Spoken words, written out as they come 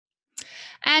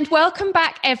And welcome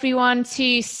back, everyone,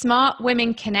 to Smart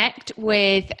Women Connect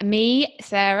with me,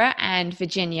 Sarah, and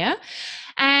Virginia.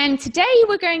 And today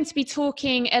we're going to be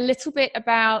talking a little bit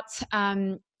about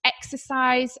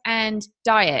exercise and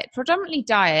diet, predominantly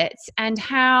diet, and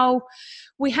how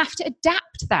we have to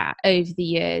adapt that over the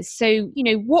years. So,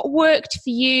 what worked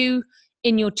for you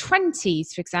in your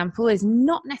 20s, for example, is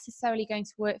not necessarily going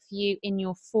to work for you in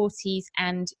your 40s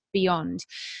and beyond.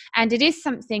 And it is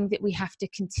something that we have to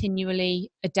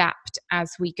continually adapt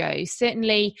as we go.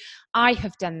 Certainly, I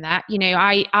have done that.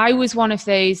 I was one of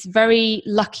those very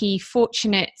lucky,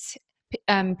 fortunate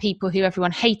people who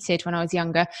everyone hated when I was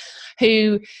younger,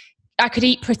 who I could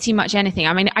eat pretty much anything.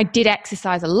 I mean, I did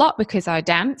exercise a lot because I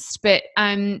danced, but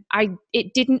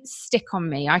it didn't stick on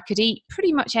me. I could eat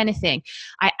pretty much anything.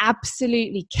 I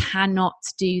absolutely cannot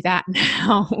do that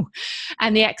now.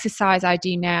 And the exercise I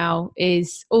do now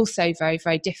is also very,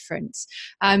 very different.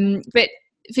 But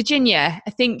Virginia,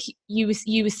 I think you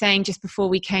were saying just before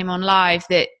we came on live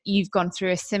that you've gone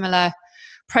through a similar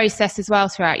process as well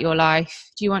throughout your life.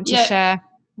 Do you want to share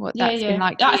what that's been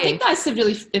like for you? I think that's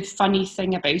the funny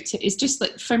thing about it is just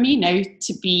like for me now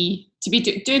to be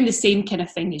doing the same kind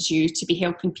of thing as you, to be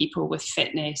helping people with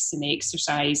fitness and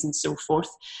exercise and so forth.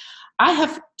 I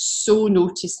have so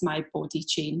noticed my body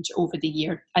change over the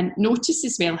year, and notice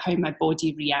as well how my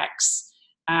body reacts.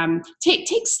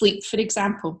 Take sleep, for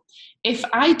example. If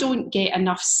I don't get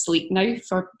enough sleep now,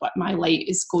 for what my light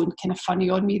is going kind of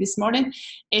funny on me this morning,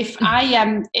 if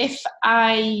I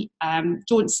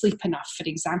don't sleep enough, for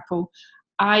example,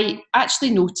 I actually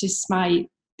notice my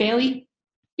belly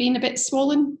being a bit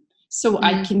swollen. So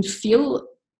I can feel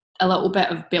a little bit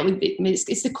of belly.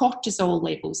 It's the cortisol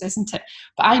levels, isn't it?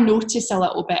 But I notice a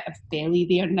little bit of belly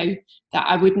there now that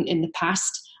I wouldn't in the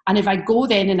past. And if I go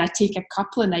then and I take a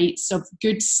couple of nights of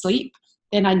good sleep,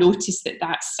 then I notice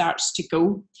that starts to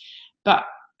go. But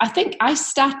I think I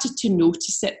started to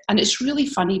notice it. And it's really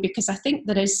funny because I think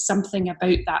there is something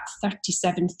about that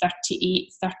 37,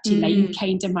 38, 39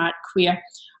 kind of mark where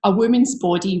a woman's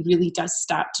body really does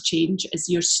start to change as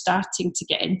you're starting to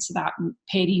get into that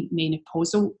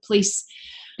perimenopausal place.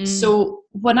 So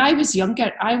when I was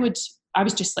younger, I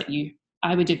was just like you.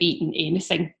 I would have eaten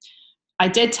anything. I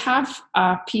did have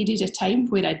a period of time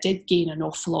where I did gain an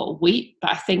awful lot of weight, but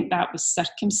I think that was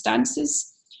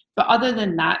circumstances. But other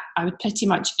than that, I would pretty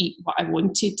much eat what I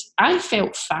wanted. I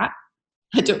felt fat.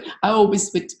 I always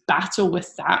would battle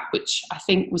with that, which I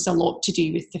think was a lot to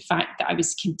do with the fact that I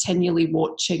was continually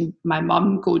watching my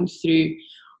mum going through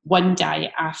one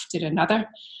diet after another.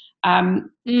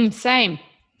 Same.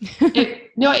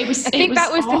 It was. I think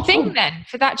that was awful. the thing then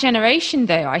for that generation,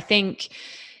 though. I think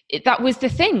that was the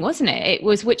thing, wasn't it? It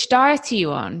was, which diet are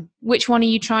you on? Which one are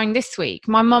you trying this week?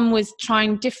 My mum was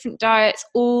trying different diets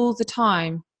all the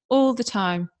time.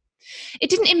 It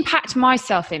didn't impact my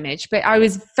self-image, but I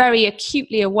was very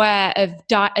acutely aware of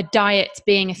a diet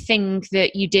being a thing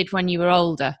that you did when you were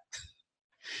older.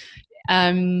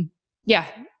 I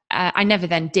never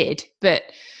then did, but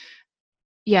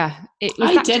yeah, it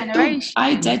was that generation.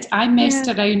 I did. I messed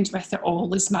around with it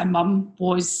all as my mum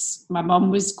was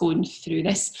going through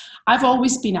this. I've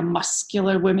always been a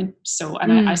muscular woman, so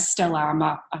I still am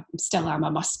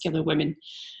a muscular woman.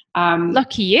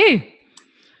 Lucky you.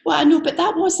 Well, I know, but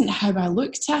that wasn't how I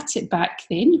looked at it back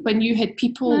then, when you had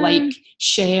people like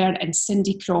Cher and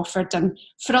Cindy Crawford, and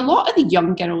for a lot of the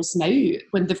young girls now,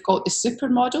 when they've got the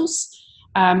supermodels,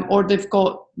 or they've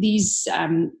got these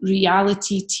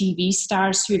reality TV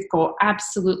stars who have got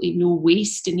absolutely no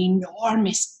waist and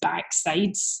enormous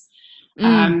backsides.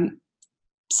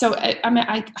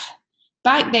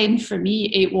 Back then for me,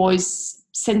 it was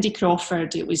Cindy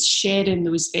Crawford, it was Cher in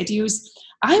those videos.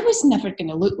 I was never going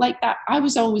to look like that. I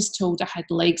was always told I had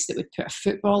legs that would put a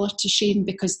footballer to shame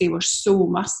because they were so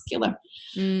muscular.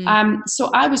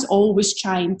 So I was always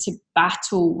trying to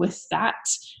battle with that.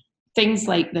 Things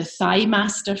like the Thigh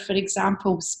Master, for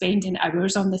example, spending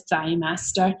hours on the Thigh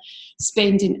Master,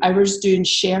 spending hours doing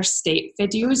share step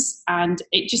videos, and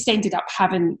it just ended up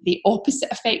having the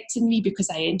opposite effect in me because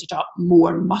I ended up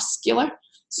more muscular.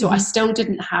 So I still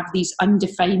didn't have these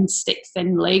undefined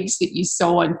stick-thin legs that you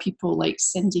saw in people like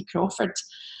Cindy Crawford.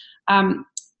 But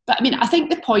I mean, I think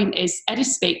the point is,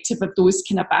 irrespective of those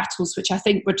kind of battles, which I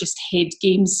think were just head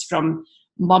games from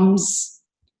mums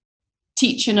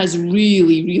teaching us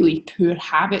really, really poor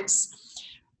habits,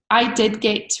 I did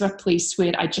get to a place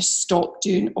where I just stopped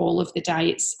doing all of the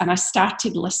diets and I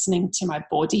started listening to my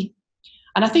body.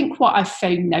 And I think what I've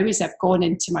found now as I've gone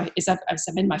into as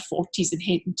I'm in my 40s and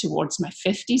heading towards my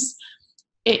 50s,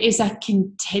 it is a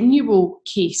continual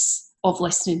case of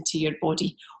listening to your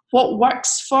body. What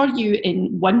works for you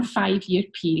in one 5-year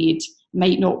period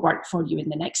might not work for you in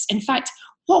the next. In fact,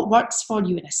 what works for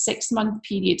you in a 6-month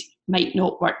period might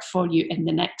not work for you in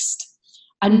the next.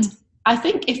 And I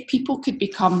think if people could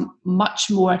become much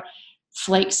more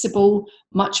flexible,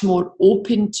 much more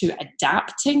open to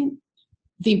adapting,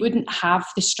 they wouldn't have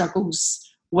the struggles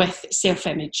with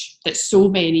self-image that so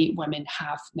many women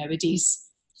have nowadays.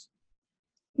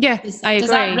 Yeah, I agree. Does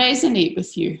that resonate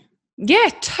with you? Yeah,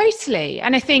 totally.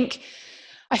 And I think,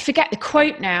 I forget the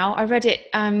quote now, I read it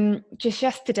just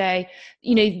yesterday,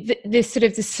 the sort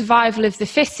of the survival of the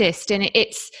fittest. And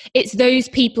it's those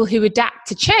people who adapt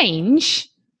to change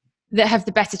that have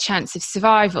the better chance of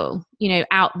survival,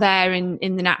 out there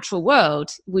in the natural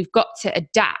world. We've got to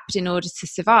adapt in order to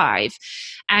survive.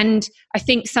 And I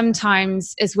think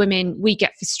sometimes as women, we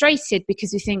get frustrated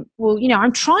because we think, well,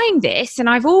 I'm trying this and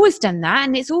I've always done that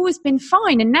and it's always been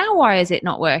fine. And now why is it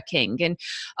not working? And,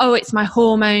 oh, it's my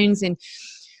hormones. And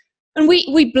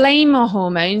we blame our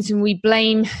hormones and we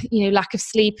blame, lack of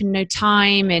sleep and no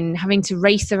time and having to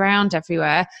race around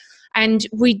everywhere. And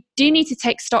we do need to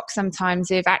take stock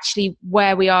sometimes of actually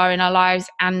where we are in our lives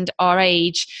and our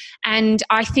age. And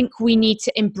I think we need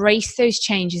to embrace those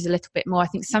changes a little bit more. I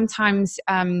think sometimes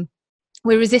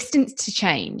we're resistant to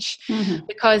change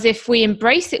because if we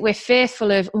embrace it, we're fearful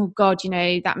of, oh God,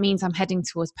 that means I'm heading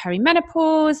towards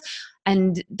perimenopause.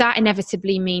 And that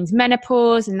inevitably means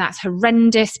menopause, and that's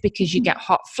horrendous because you get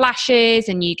hot flashes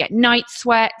and you get night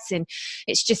sweats, and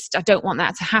it's just, I don't want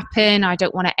that to happen. I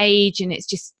don't want to age, and it's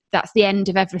just, that's the end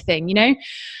of everything,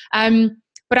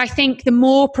 But I think the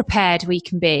more prepared we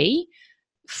can be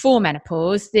for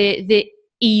menopause, the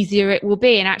easier it will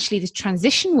be, and actually the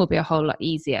transition will be a whole lot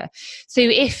easier. So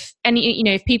if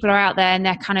people are out there and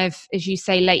they're kind of, as you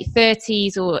say, late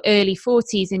 30s or early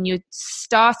 40s, and you're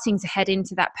starting to head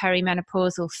into that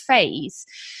perimenopausal phase,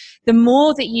 the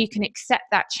more that you can accept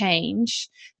that change,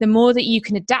 the more that you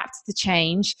can adapt to the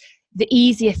change, the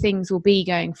easier things will be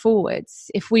going forwards.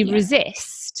 If we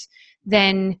resist,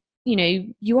 then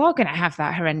you are going to have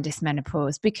that horrendous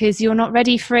menopause because you're not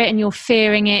ready for it and you're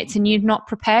fearing it and you've not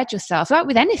prepared yourself. Like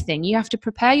with anything, you have to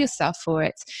prepare yourself for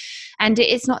it. And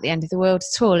it's not the end of the world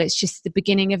at all. It's just the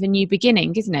beginning of a new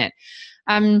beginning, isn't it?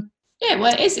 Yeah,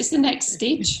 well, it is. It's the next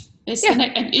stage. It's the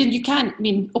next, and you can't,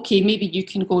 okay, maybe you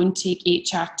can go and take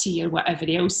HRT or whatever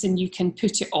else and you can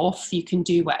put it off, you can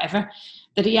do whatever.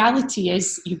 The reality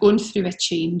is you're going through a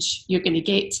change. You're going to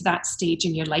get to that stage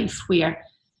in your life where,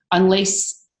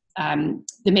 unless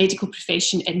the medical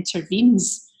profession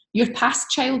intervenes, you're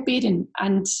past childbearing.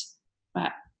 And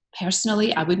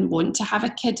personally, I wouldn't want to have a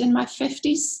kid in my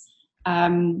 50s.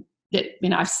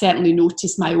 I've certainly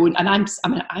noticed my own, and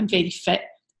I'm very fit,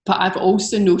 but I've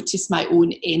also noticed my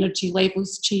own energy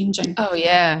levels changing. Oh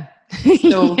yeah.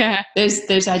 So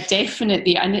there's a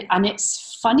definitely, and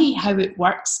it's funny how it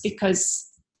works because,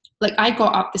 like, I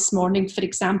got up this morning, for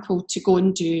example, to go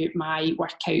and do my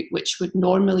workout, which would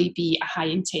normally be a high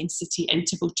intensity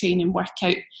interval training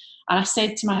workout. And I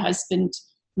said to my husband,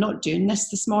 I'm not doing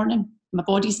this morning. My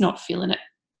body's not feeling it.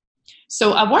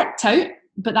 So I worked out,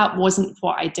 but that wasn't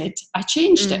what I did. I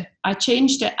changed it.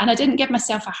 And I didn't give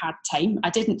myself a hard time.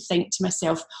 I didn't think to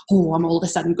myself, oh, I'm all of a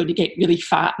sudden going to get really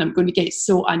fat and I'm going to get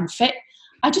so unfit.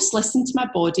 I just listened to my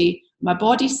body. My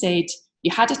body said,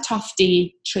 you had a tough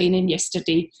day training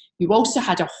yesterday. You also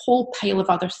had a whole pile of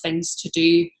other things to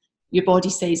do. Your body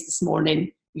says this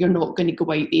morning, you're not going to go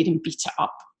out there and beat it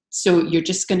up. So you're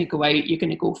just going to go out, you're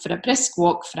going to go for a brisk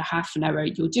walk for a half an hour.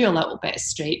 You'll do a little bit of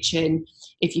stretching.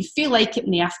 If you feel like it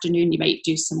in the afternoon, you might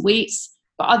do some weights.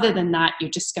 But other than that, you're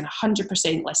just going to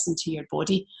 100% listen to your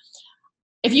body.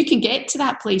 If you can get to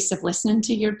that place of listening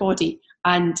to your body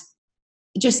and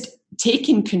just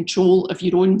taking control of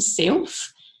your own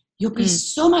self, you'll be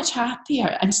so much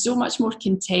happier and so much more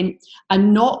content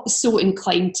and not so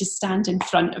inclined to stand in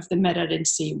front of the mirror and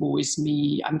say, woe is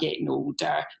me, I'm getting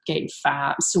older, getting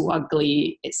fat, I'm so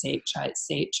ugly, etc.,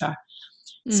 etc.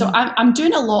 So I'm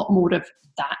doing a lot more of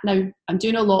that now. I'm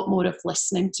doing a lot more of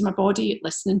listening to my body,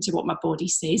 listening to what my body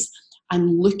says,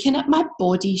 and looking at my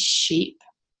body's shape.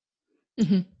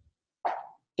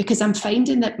 Because I'm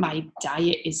finding that my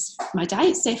diet's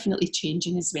definitely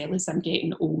changing as well as I'm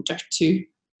getting older too.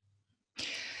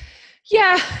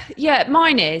 Yeah,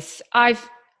 mine is. I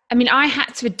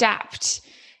had to adapt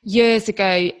years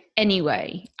ago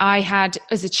anyway.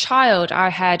 As a child, I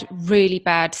had really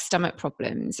bad stomach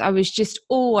problems. I was just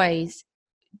always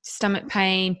stomach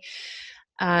pain,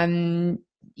 all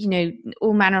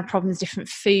manner of problems, different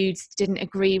foods didn't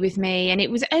agree with me. And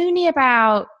it was only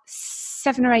about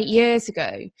 7 or 8 years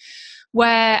ago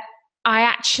where I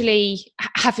actually,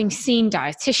 having seen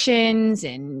dietitians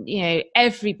and,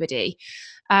 everybody,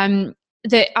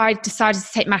 that I decided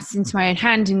to take matters into my own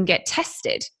hand and get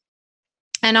tested.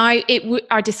 And I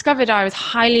discovered I was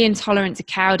highly intolerant to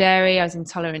cow dairy. I was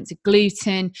intolerant to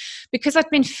gluten because I'd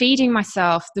been feeding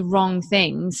myself the wrong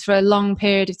things for a long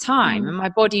period of time. And my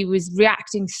body was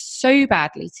reacting so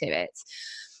badly to it.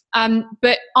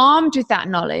 But armed with that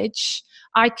knowledge,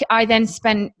 I then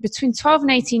spent between 12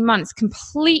 and 18 months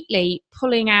completely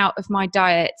pulling out of my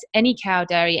diet any cow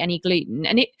dairy, any gluten.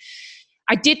 And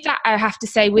I did that, I have to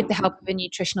say, with the help of a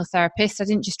nutritional therapist. I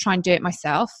didn't just try and do it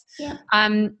myself. Yeah.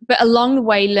 But along the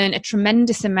way, learned a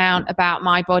tremendous amount about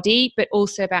my body, but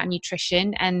also about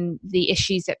nutrition and the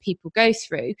issues that people go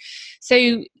through.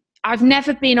 So I've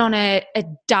never been on a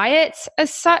diet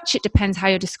as such. It depends how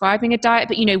you're describing a diet.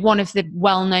 But, one of the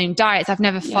well-known diets, I've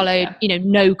never followed,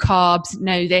 no carbs,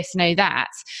 no this, no that.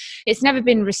 It's never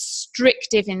been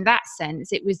restrictive in that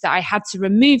sense. It was that I had to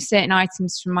remove certain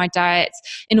items from my diet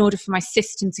in order for my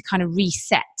system to kind of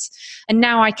reset. And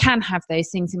now I can have those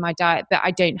things in my diet, but I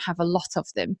don't have a lot of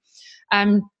them.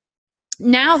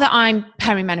 Now that I'm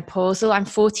perimenopausal, I'm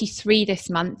 43 this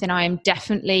month, and I am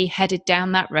definitely headed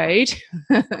down that road.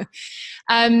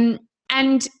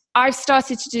 And I've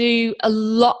started to do a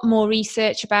lot more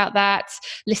research about that,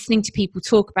 listening to people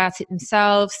talk about it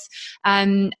themselves.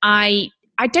 I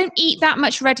don't eat that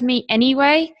much red meat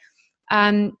anyway,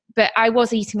 but I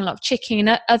was eating a lot of chicken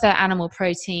and other animal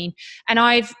protein. And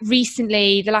I've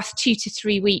recently, the last 2 to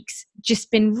 3 weeks, just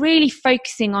been really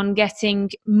focusing on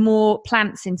getting more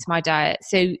plants into my diet.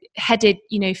 So headed,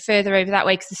 further over that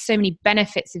way, because there's so many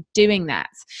benefits of doing that.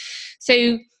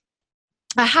 So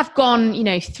I have gone,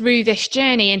 through this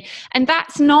journey, and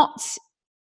that's not,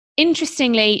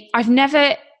 interestingly, I've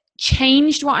never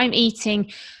changed what I'm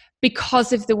eating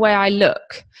because of the way I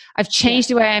look. I've changed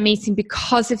the way I'm eating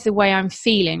because of the way I'm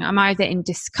feeling. I'm either in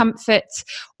discomfort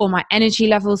or my energy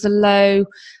levels are low.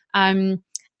 And,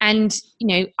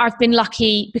 I've been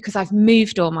lucky because I've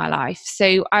moved all my life.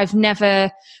 So I've never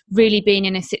really been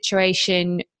in a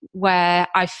situation where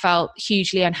I felt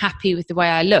hugely unhappy with the way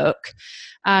I look.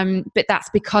 But that's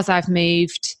because I've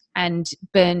moved and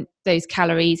burnt those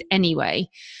calories anyway.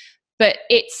 But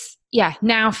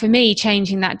now for me,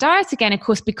 changing that diet again, of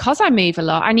course, because I move a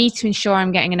lot, I need to ensure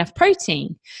I'm getting enough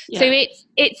protein. Yeah. So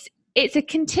it's a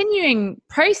continuing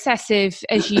process of,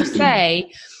 as you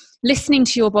say, listening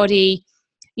to your body.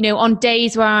 On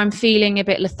days where I'm feeling a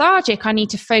bit lethargic, I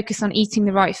need to focus on eating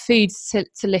the right foods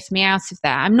to lift me out of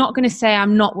that. I'm not going to say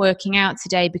I'm not working out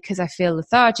today because I feel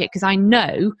lethargic, because I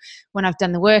know when I've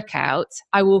done the workout,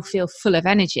 I will feel full of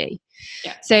energy.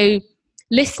 Yeah. So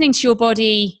listening to your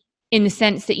body, in the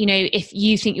sense that, if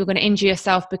you think you're going to injure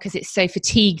yourself because it's so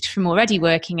fatigued from already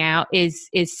working out is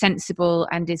sensible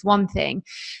and is one thing.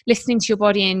 Listening to your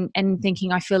body and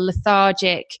thinking, I feel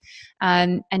lethargic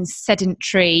and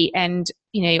sedentary, and,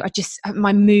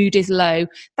 my mood is low.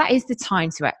 That is the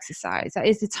time to exercise. That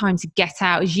is the time to get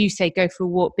out, as you say, go for a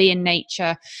walk, be in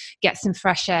nature, get some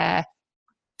fresh air,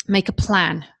 make a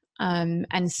plan,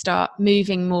 and start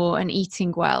moving more and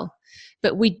eating well.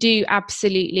 But we do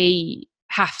absolutely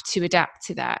have to adapt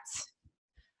to that.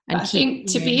 And I think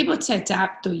to be able to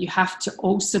adapt, though, you have to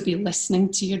also be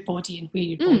listening to your body and where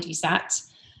your body's at.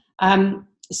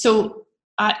 So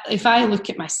if I look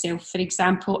at myself, for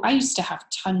example, I used to have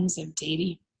tons of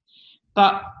dairy,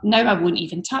 but now I won't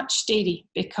even touch dairy,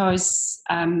 because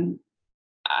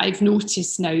I've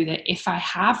noticed now that if I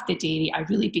have the dairy, I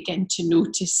really begin to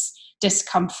notice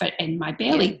discomfort in my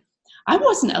belly. Yeah. I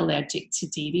wasn't allergic to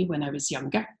dairy when I was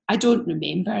younger. I don't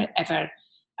remember ever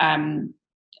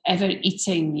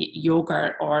eating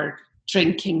yogurt or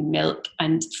drinking milk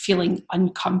and feeling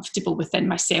uncomfortable within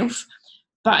myself.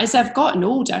 But as I've gotten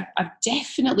older, I've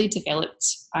definitely developed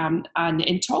an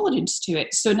intolerance to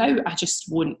it. So now I just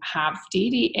won't have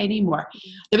dairy anymore.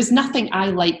 There was nothing I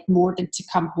liked more than to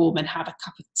come home and have a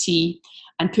cup of tea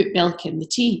and put milk in the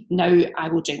tea. Now I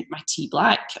will drink my tea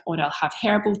black, or I'll have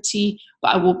herbal tea,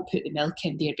 but I won't put the milk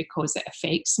in there because it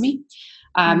affects me.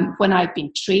 When I've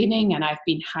been training and I've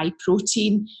been high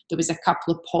protein, there was a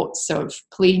couple of pots of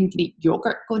plain Greek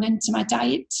yogurt going into my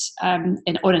diet and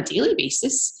on a daily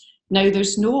basis. Now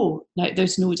there's no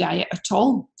diet at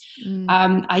all.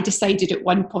 I decided at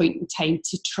one point in time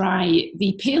to try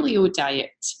the paleo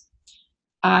diet,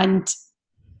 and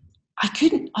I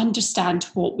couldn't understand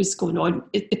what was going on.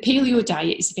 The paleo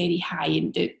diet is very high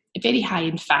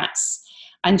in fats,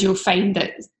 and you'll find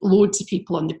that loads of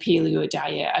people on the paleo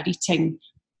diet are eating.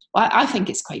 Well, I think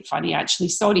it's quite funny, actually.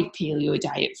 Sorry, paleo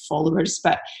diet followers,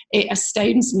 but it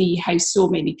astounds me how so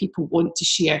many people want to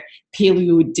share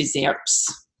paleo desserts.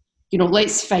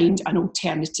 let's find an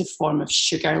alternative form of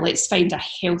sugar. Let's find a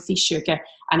healthy sugar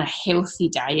and a healthy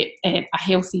diet, a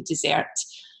healthy dessert.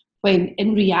 When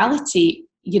in reality,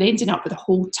 you're ending up with a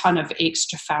whole ton of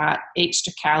extra fat,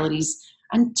 extra calories,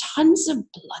 and tons of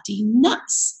bloody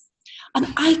nuts. And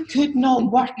I could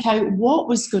not work out what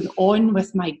was going on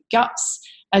with my guts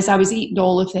as I was eating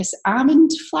all of this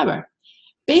almond flour.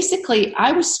 Basically,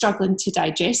 I was struggling to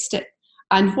digest it.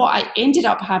 And what I ended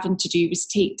up having to do was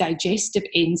take digestive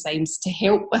enzymes to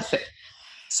help with it.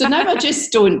 So now I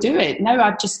just don't do it. Now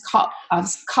I've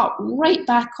cut right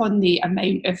back on the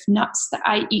amount of nuts that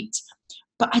I eat.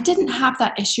 But I didn't have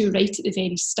that issue right at the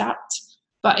very start.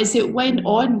 But as it went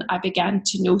on, I began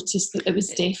to notice that there was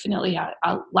definitely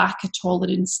a lack of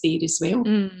tolerance there as well.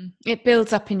 It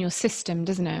builds up in your system,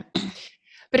 doesn't it?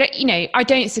 But, I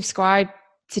don't subscribe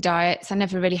to diets. I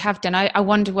never really have done. I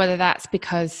wonder whether that's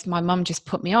because my mum just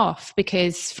put me off,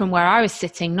 because from where I was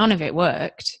sitting, none of it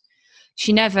worked.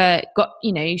 She never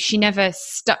she never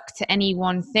stuck to any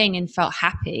one thing and felt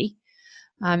happy.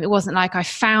 It wasn't like I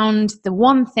found the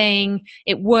one thing,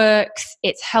 it works,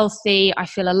 it's healthy, I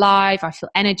feel alive, I feel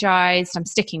energized, I'm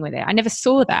sticking with it. I never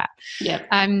saw that. Yeah.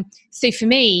 So for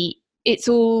me, it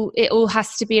all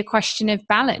has to be a question of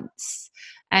balance.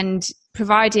 And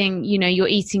providing, you're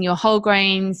eating your whole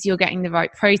grains, you're getting the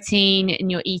right protein, and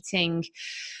you're eating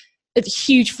a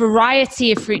huge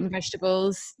variety of fruit and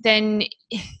vegetables, then,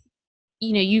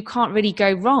 you can't really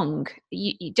go wrong.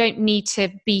 You don't need to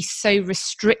be so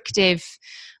restrictive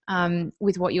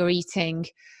with what you're eating.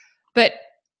 But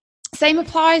same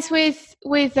applies with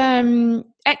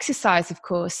exercise, of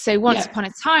course. So once upon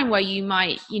a time where you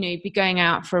might, be going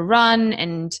out for a run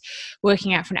and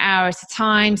working out for an hour at a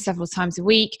time, several times a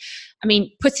week. I mean,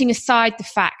 putting aside the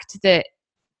fact that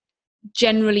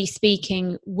generally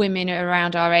speaking, women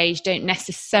around our age don't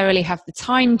necessarily have the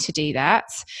time to do that.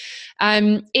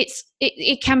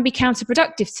 It can be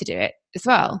counterproductive to do it as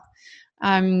well.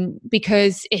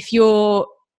 Because if your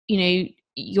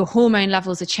hormone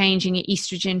levels are changing, your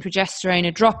estrogen, progesterone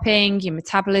are dropping, your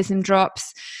metabolism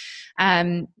drops,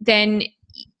 then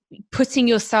putting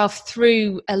yourself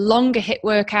through a longer HIIT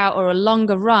workout or a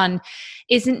longer run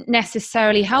isn't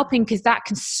necessarily helping, because that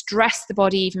can stress the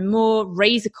body even more,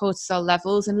 raise the cortisol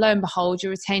levels, and lo and behold,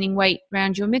 you're retaining weight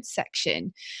around your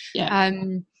midsection.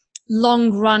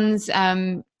 Long runs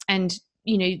and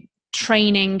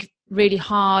training really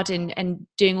hard and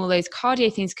doing all those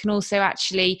cardio things can also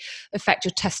actually affect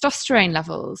your testosterone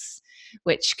levels,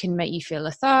 which can make you feel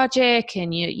lethargic,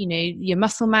 and your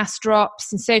muscle mass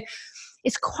drops. And so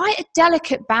it's quite a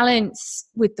delicate balance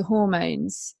with the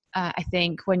hormones, I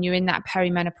think, when you're in that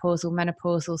perimenopausal,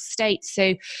 menopausal state.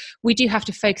 So we do have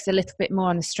to focus a little bit more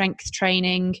on the strength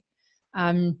training,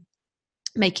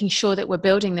 making sure that we're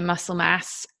building the muscle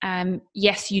mass.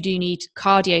 Yes, you do need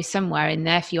cardio somewhere in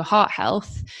there for your heart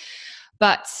health,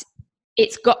 but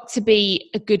it's got to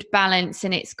be a good balance,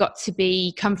 and it's got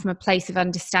to come from a place of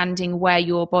understanding where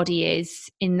your body is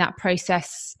in that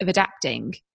process of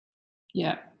adapting.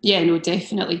 Yeah, no,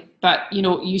 definitely. But,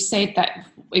 you said that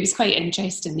it was quite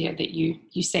interesting there that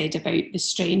you said about the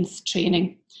strength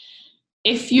training.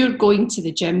 If you're going to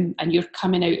the gym and you're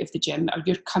coming out of the gym, or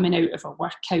you're coming out of a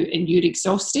workout and you're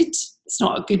exhausted, it's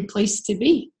not a good place to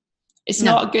be. It's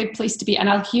not a good place to be. And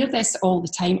I'll hear this all the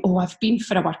time. Oh, I've been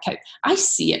for a workout. I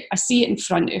see it in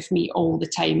front of me all the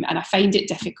time. And I find it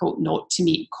difficult not to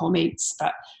make comments,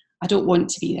 but I don't want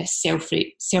to be this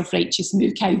self-righteous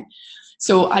moo cow.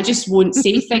 So I just won't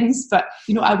say things, but,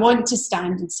 I want to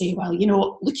stand and say, well,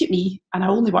 look at me, and I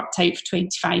only worked out for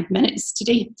 25 minutes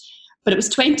today, but it was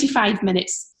 25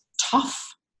 minutes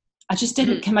tough. I just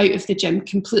didn't come out of the gym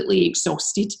completely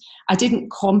exhausted. I didn't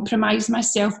compromise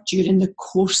myself during the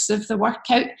course of the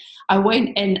workout. I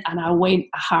went in and I went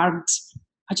hard.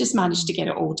 I just managed to get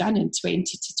it all done in 20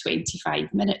 to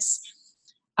 25 minutes.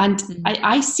 And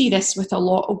I see this with a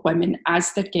lot of women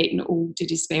as they're getting older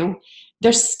as well.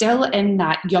 They're still in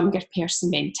that younger person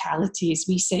mentality, as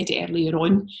we said earlier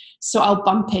on. So I'll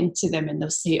bump into them and they'll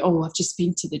say, oh, I've just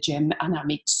been to the gym and I'm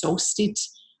exhausted.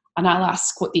 And I'll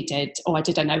ask what they did. Oh, I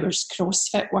did an hour's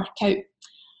CrossFit workout.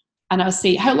 And I'll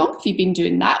say, how long have you been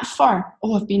doing that for?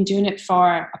 Oh, I've been doing it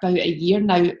for about a year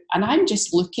now. And I'm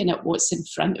just looking at what's in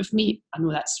front of me. I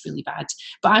know that's really bad,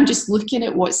 but I'm just looking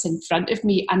at what's in front of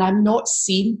me, and I'm not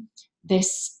seeing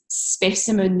this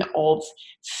specimen of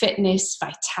fitness,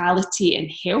 vitality,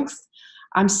 and health.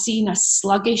 I'm seeing a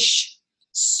sluggish,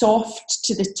 soft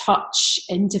to the touch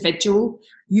individual,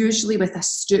 usually with a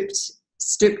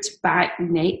stooped back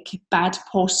neck, bad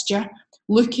posture,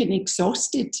 looking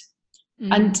exhausted.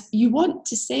 And you want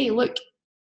to say, look,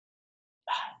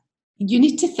 you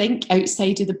need to think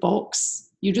outside of the box.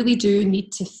 You really do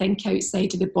need to think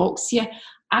outside of the box here.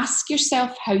 Ask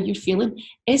yourself how you're feeling.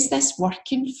 Is this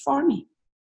working for me?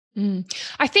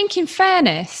 I think, in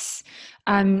fairness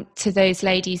to those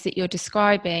ladies that you're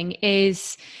describing,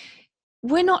 is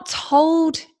we're not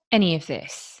told any of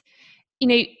this. You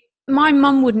know, my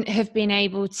mum wouldn't have been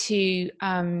able to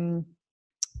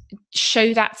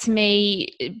show that to me,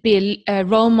 be a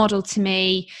role model to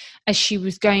me as she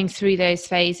was going through those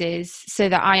phases, so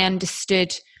that I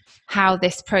understood how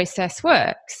this process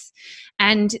works.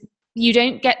 And you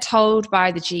don't get told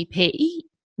by the GP.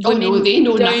 No, they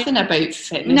know nothing about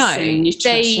fitness and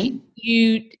nutrition.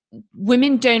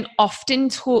 Women don't often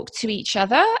talk to each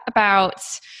other about,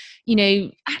 you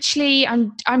know, actually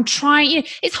I'm trying, you know,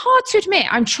 it's hard to admit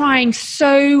I'm trying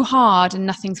so hard and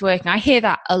nothing's working. I hear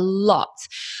that a lot.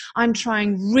 I'm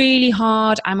trying really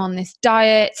hard. I'm on this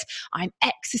diet. I'm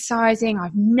exercising.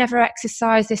 I've never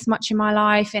exercised this much in my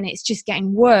life and it's just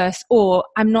getting worse. Or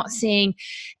I'm not seeing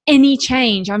any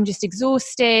change. I'm just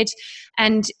exhausted.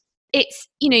 And it's,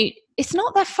 you know, it's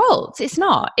not their fault. It's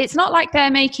not like they're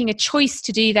making a choice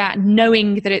to do that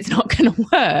knowing that it's not going to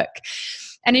work.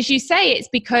 And as you say, it's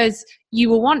because you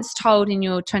were once told in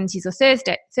your 20s or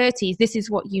 30s, this is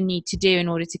what you need to do in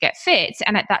order to get fit.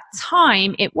 And at that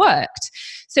time, it worked.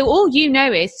 So all you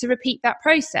know is to repeat that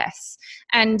process.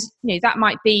 And, you know, that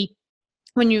might be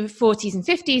when you're 40s and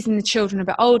 50s and the children are a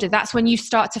bit older. That's when you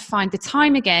start to find the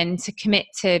time again to commit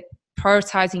to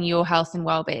prioritizing your health and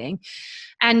well-being.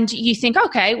 And you think,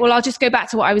 okay, well, I'll just go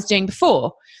back to what I was doing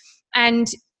before. And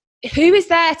who is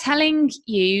there telling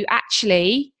you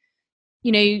actually,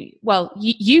 you know, well,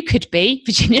 you could be,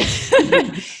 Virginia.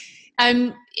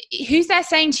 Who's there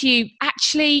saying to you,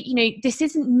 actually, you know, this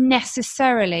isn't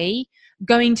necessarily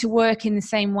going to work in the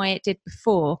same way it did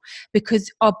before,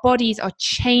 because our bodies are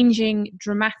changing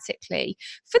dramatically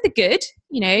for the good,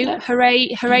 you know, yeah.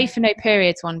 Hooray for no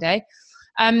periods one day.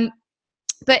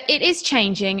 But it is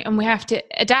changing and we have to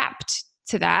adapt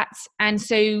to that. And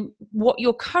so what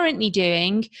you're currently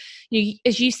doing, you know,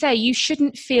 as you say, you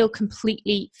shouldn't feel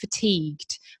completely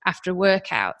fatigued after a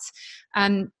workout.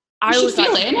 You should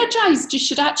feel energized. You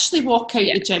should actually walk out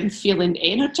the gym feeling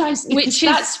energized, because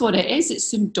that's what it is.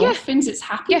 It's endorphins, it's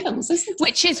happy pills, isn't it?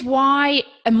 Which is why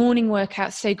a morning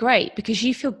workout's so great, because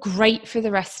you feel great for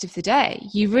the rest of the day.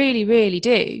 You really, really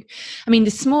do. I mean,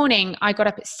 this morning I got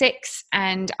up at 6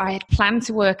 and I had planned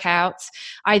to work out.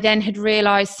 I then had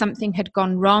realized something had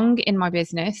gone wrong in my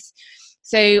business.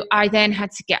 So I then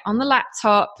had to get on the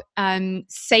laptop,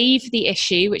 save the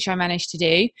issue, which I managed to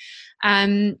do.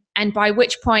 And by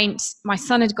which point my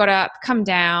son had got up, come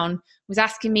down, was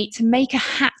asking me to make a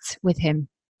hat with him.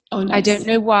 Oh, nice. I don't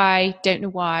know why.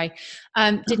 Didn't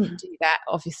do that,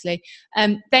 obviously.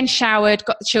 Then showered,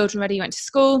 got the children ready, went to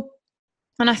school.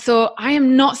 And I thought, I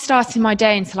am not starting my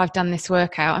day until I've done this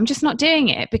workout. I'm just not doing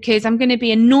it, because I'm going to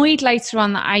be annoyed later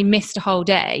on that I missed a whole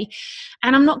day.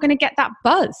 And I'm not going to get that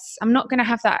buzz. I'm not going to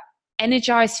have that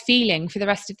energized feeling for the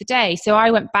rest of the day. So I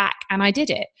went back and I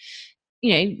did it.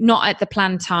 You know, not at the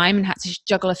planned time, and had to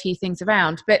juggle a few things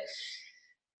around. But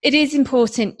it is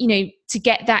important, you know, to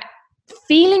get that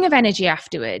feeling of energy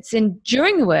afterwards. And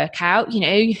during the workout, you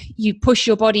know, you push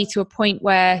your body to a point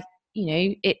where, you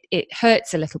know, it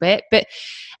hurts a little bit. But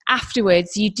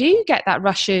afterwards, you do get that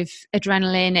rush of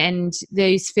adrenaline and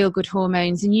those feel-good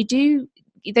hormones. And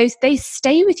they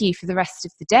stay with you for the rest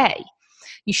of the day.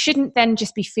 You shouldn't then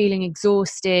just be feeling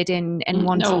exhausted and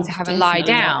wanting to have a lie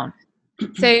down.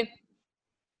 So,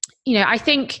 you know, I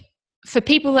think for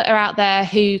people that are out there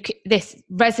who this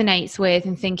resonates with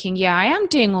and thinking, yeah, I am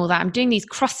doing all that. I'm doing these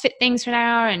CrossFit things for an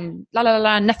hour and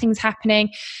nothing's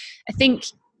happening. I think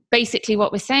basically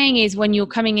what we're saying is, when you're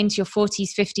coming into your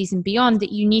 40s, 50s and beyond,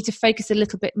 that you need to focus a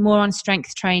little bit more on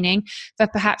strength training for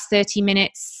perhaps 30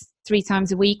 minutes 3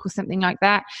 times a week or something like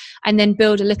that. And then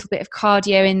build a little bit of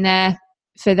cardio in there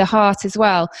for the heart as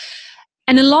well.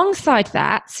 And alongside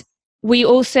that, we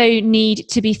also need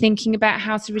to be thinking about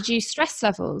how to reduce stress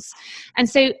levels. And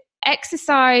so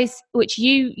exercise, which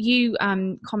you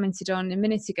commented on a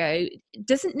minute ago,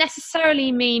 doesn't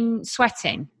necessarily mean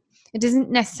sweating. It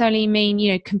doesn't necessarily mean,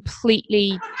 you know,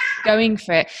 completely going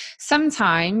for it.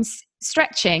 Sometimes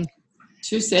stretching.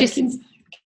 2 seconds. Just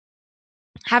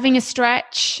having a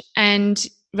stretch and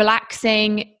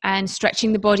relaxing and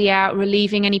stretching the body out,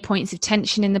 relieving any points of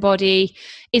tension in the body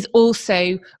is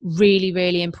also really,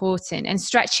 really important. And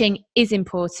stretching is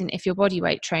important if you're body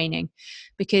weight training,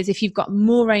 because if you've got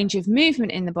more range of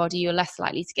movement in the body, you're less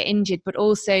likely to get injured. But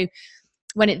also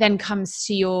when it then comes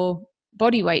to your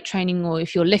body weight training, or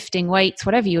if you're lifting weights,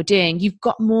 whatever you're doing, you've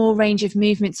got more range of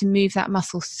movement to move that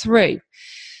muscle through.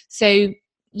 So,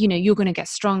 you know, you're going to get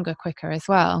stronger quicker as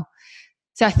well.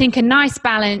 So I think a nice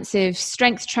balance of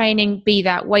strength training, be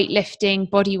that weightlifting,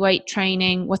 body weight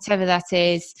training, whatever that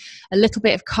is, a little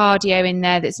bit of cardio in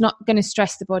there that's not going to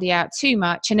stress the body out too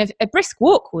much. And a brisk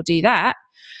walk will do that.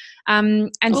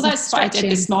 And that's what I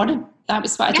did this morning. That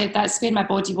was what I did. That's where my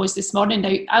body was this morning.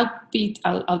 Now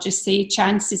I'll just say,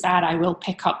 chances are I will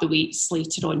pick up the weights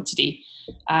later on today.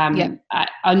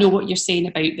 I know what you're saying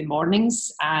about the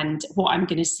mornings, and what I'm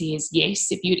going to say is, yes,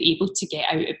 if you're able to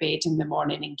get out of bed in the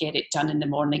morning and get it done in the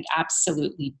morning,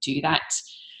 absolutely do that.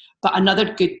 But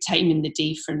another good time in the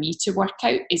day for me to work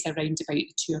out is around about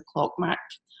the 2 o'clock mark.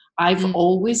 I've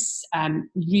always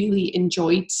really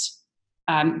enjoyed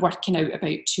working out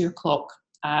about 2 o'clock.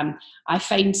 I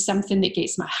find something that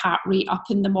gets my heart rate up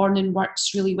in the morning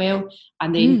works really well,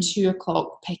 and then 2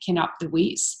 o'clock picking up the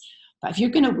weights. But if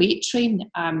you're going to weight train,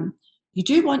 you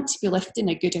do want to be lifting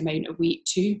a good amount of weight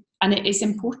too. And it is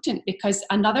important, because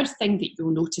another thing that you'll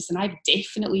notice, and I've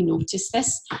definitely noticed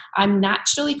this, I'm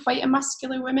naturally quite a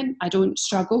muscular woman. I don't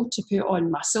struggle to put on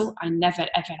muscle. I never,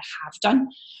 ever have done.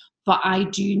 But I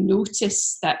do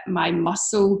notice that my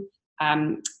muscle,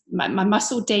 my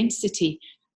muscle density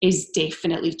is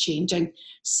definitely changing.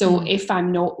 So if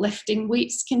I'm not lifting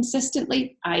weights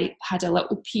consistently, I had a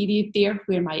little period there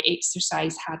where my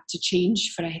exercise had to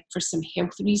change for some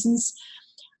health reasons.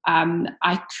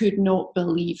 I could not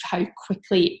believe how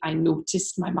quickly I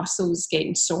noticed my muscles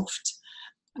getting soft.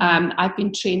 I've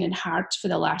been training hard for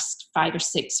the last 5 or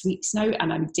 6 weeks now,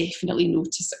 and I'm definitely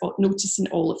noticing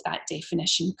all of that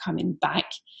definition coming back.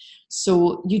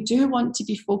 So you do want to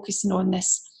be focusing on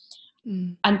this.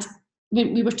 And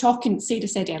when we were talking, Sarah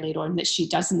said earlier on that she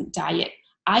doesn't diet.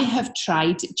 I have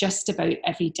tried just about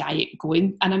every diet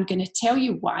going, and I'm going to tell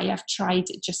you why I've tried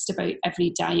just about every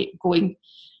diet going.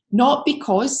 Not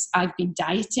because I've been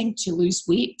dieting to lose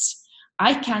weight.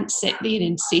 I can't sit there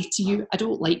and say to you, I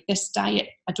don't like this diet,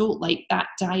 I don't like that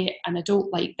diet, and I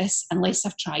don't like this, unless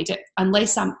I've tried it,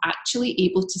 unless I'm actually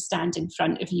able to stand in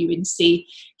front of you and say,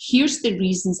 here's the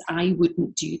reasons I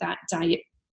wouldn't do that diet.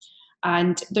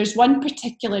 And there's one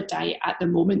particular diet at the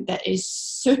moment that is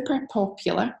super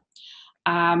popular,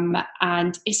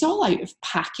 and it's all out of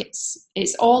packets.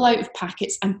 It's all out of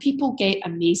packets, and people get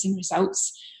amazing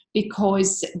results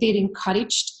because they're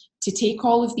encouraged to take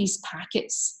all of these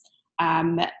packets.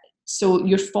 So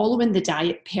you're following the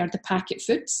diet per the packet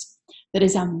foods. There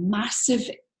is a massive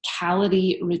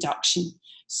calorie reduction.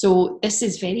 So this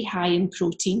is very high in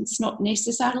protein. It's not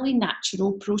necessarily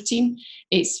natural protein.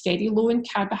 It's very low in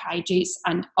carbohydrates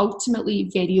and ultimately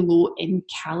very low in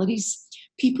calories.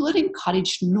 People are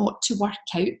encouraged not to work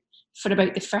out for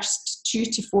about the first 2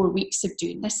 to 4 weeks of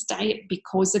doing this diet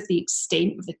because of the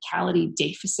extent of the calorie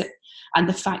deficit and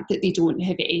the fact that they don't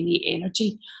have any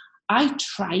energy. I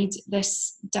tried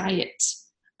this diet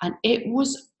and it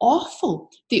was awful.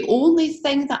 The only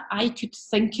thing that I could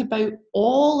think about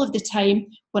all of the time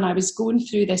when I was going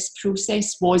through this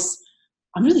process was,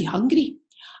 I'm really hungry.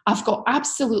 I've got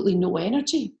absolutely no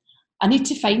energy. I need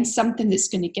to find something that's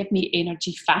going to give me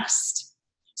energy fast.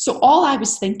 So all I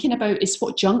was thinking about is,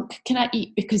 what junk can I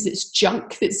eat? Because it's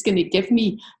junk that's going to give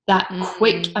me that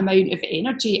quick amount of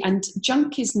energy. And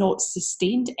junk is not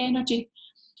sustained energy.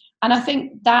 And I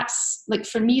think that's, like,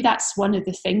 for me, that's one of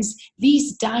the things.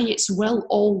 These diets will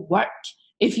all work.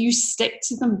 If you stick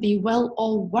to them, they will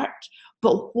all work.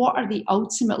 But what are they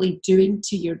ultimately doing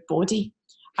to your body?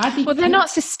 Well, they're not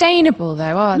sustainable,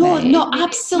 though, are they? No,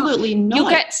 absolutely not.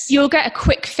 You'll get a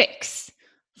quick fix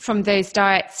from those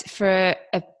diets for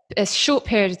a short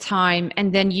period of time,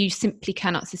 and then you simply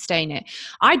cannot sustain it.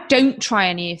 I don't try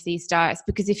any of these diets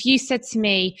because if you said to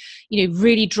me,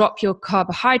 really drop your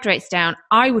carbohydrates down,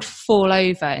 I would fall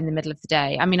over in the middle of the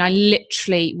day. I mean, I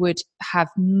literally would have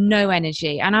no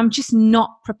energy, and I'm just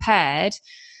not prepared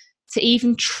to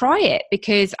even try it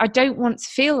because I don't want to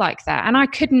feel like that. And I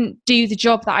couldn't do the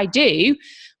job that I do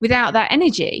without that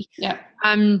energy. Yeah.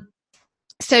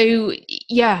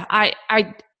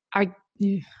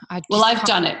 Well, I've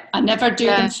done it. I never do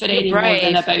them for any more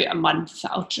than about a month.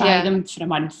 I'll try them for a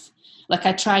month. Like,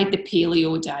 I tried the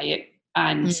paleo diet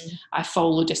and I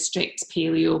followed a strict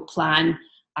paleo plan.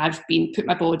 I've put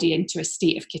my body into a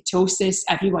state of ketosis.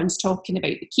 Everyone's talking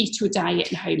about the keto diet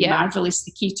and how marvelous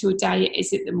the keto diet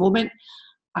is at the moment.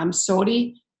 I'm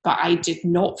sorry, but I did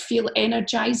not feel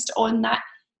energized on that.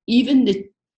 Even the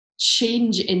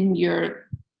change in your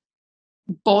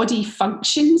body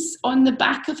functions on the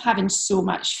back of having so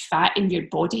much fat in your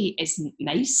body isn't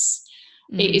nice.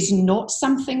 It is not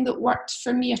something that worked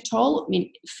for me at all. I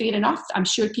mean, fair enough. I'm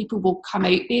sure people will come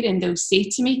out there and they'll say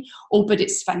to me, oh, but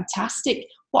it's fantastic.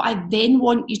 what I then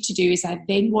want you to do is I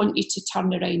then want you to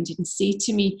turn around and say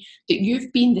to me that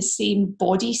you've been the same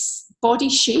body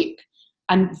shape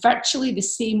and virtually the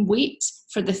same weight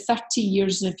for the 30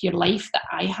 years of your life that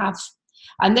I have.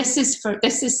 And this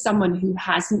is someone who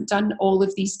hasn't done all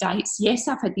of these diets. Yes,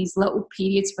 I've had these little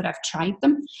periods where I've tried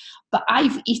them, but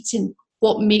I've eaten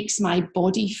what makes my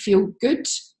body feel good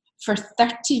for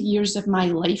 30 years of my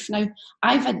life now.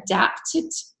 I've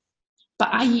adapted, but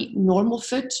I eat normal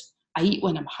food. I eat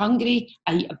when I'm hungry.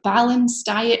 I eat a balanced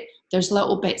diet. There's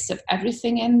little bits of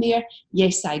everything in there.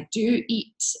 Yes, I do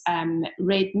eat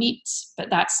red meat, but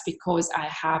that's because I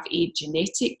have a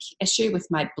genetic issue with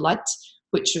my blood,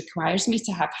 which requires me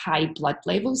to have high blood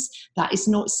levels. That is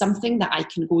not something that I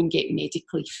can go and get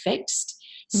medically fixed.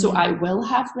 So I will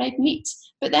have red meat,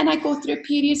 but then I go through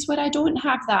periods where I don't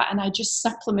have that and I just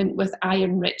supplement with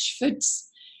iron-rich foods.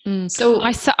 So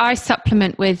I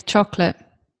supplement with chocolate.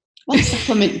 Well,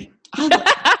 supplement.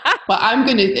 But I'm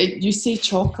going to, you say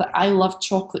chocolate, I love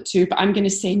chocolate too, but I'm going to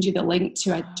send you the link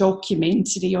to a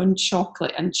documentary on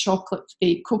chocolate and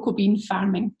the cocoa bean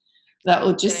farming that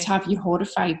will just have you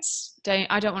horrified.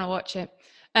 I don't want to watch it.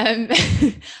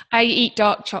 I eat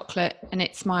dark chocolate and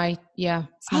it's my I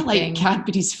like thing.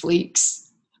 Cadbury's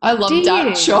flakes. I love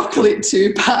dark chocolate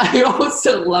too, but I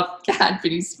also love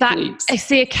Cadbury's flakes. I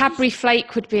see a Cadbury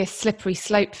flake would be a slippery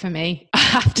slope for me. I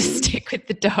have to stick with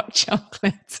the dark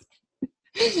chocolate.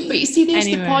 But you see, there's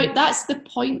the point. That's the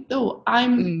point, though.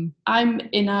 I'm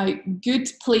in a good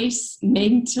place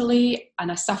mentally, and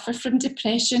I suffer from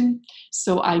depression,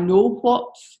 so I know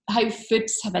how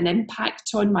foods have an impact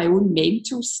on my own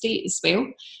mental state as well.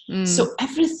 So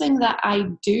everything that I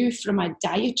do from a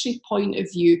dietary point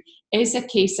of view is a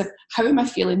case of, how am I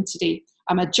feeling today?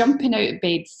 Am I jumping out of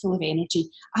bed full of energy?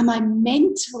 Am I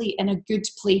mentally in a good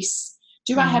place?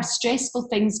 Do I have stressful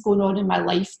things going on in my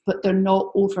life, but they're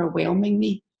not overwhelming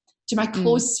me? Do my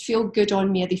clothes feel good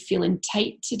on me? Are they feeling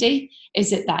tight today?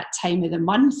 Is it that time of the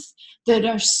month?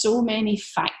 There are so many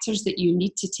factors that you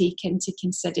need to take into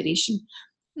consideration.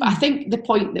 But I think the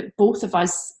point that both of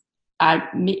us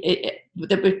we're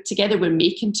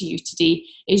making to you today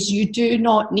is you do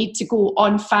not need to go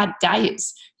on fad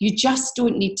diets. You just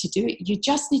don't need to do it. You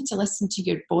just need to listen to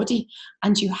your body,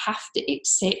 and you have to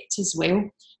accept as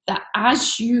well that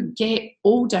as you get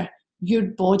older, your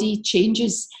body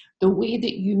changes. The way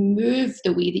that you move,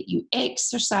 the way that you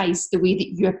exercise, the way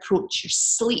that you approach your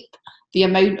sleep, the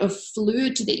amount of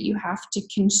fluid that you have to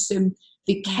consume,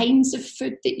 the kinds of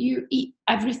food that you eat,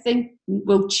 everything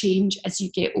will change as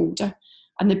you get older.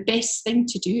 And the best thing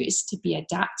to do is to be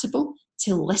adaptable,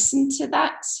 to listen to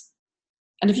that.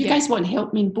 And if you guys want help,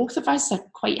 I mean, both of us are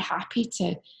quite happy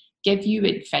to give you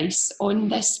advice on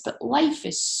this, but life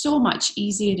is so much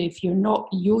easier if you're not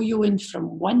yo-yoing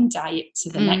from one diet to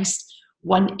the next,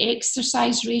 one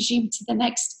exercise regime to the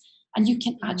next, and you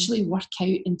can actually work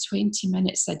out in 20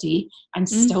 minutes a day and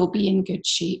still be in good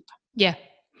shape. Yeah.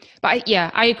 But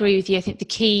I agree with you. I think the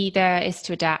key there is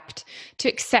to adapt, to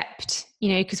accept,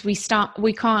 because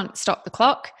we can't stop the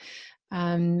clock,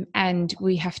 and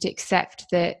we have to accept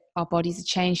that our bodies are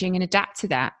changing and adapt to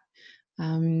that.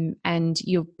 And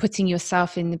you're putting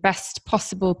yourself in the best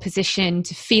possible position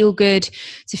to feel good,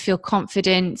 to feel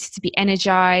confident, to be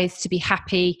energized, to be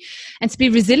happy, and to be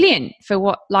resilient for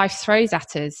what life throws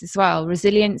at us as well.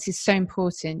 Resilience is so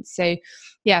important. So,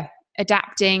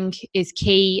 adapting is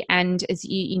key. And as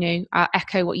I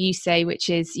echo what you say, which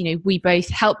is, we both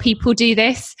help people do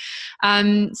this.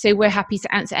 So we're happy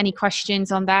to answer any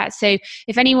questions on that. So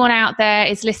if anyone out there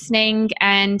is listening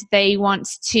and they want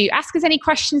to ask us any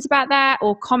questions about that,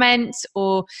 or comment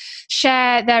or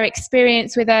share their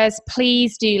experience with us,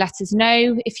 please do let us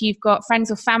know. If you've got friends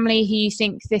or family who you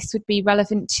think this would be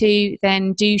relevant to,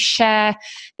 then do share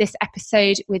this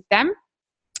episode with them.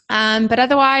 But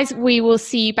otherwise, we will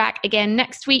see you back again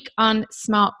next week on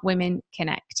Smart Women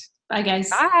Connect. Bye, guys.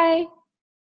 Bye.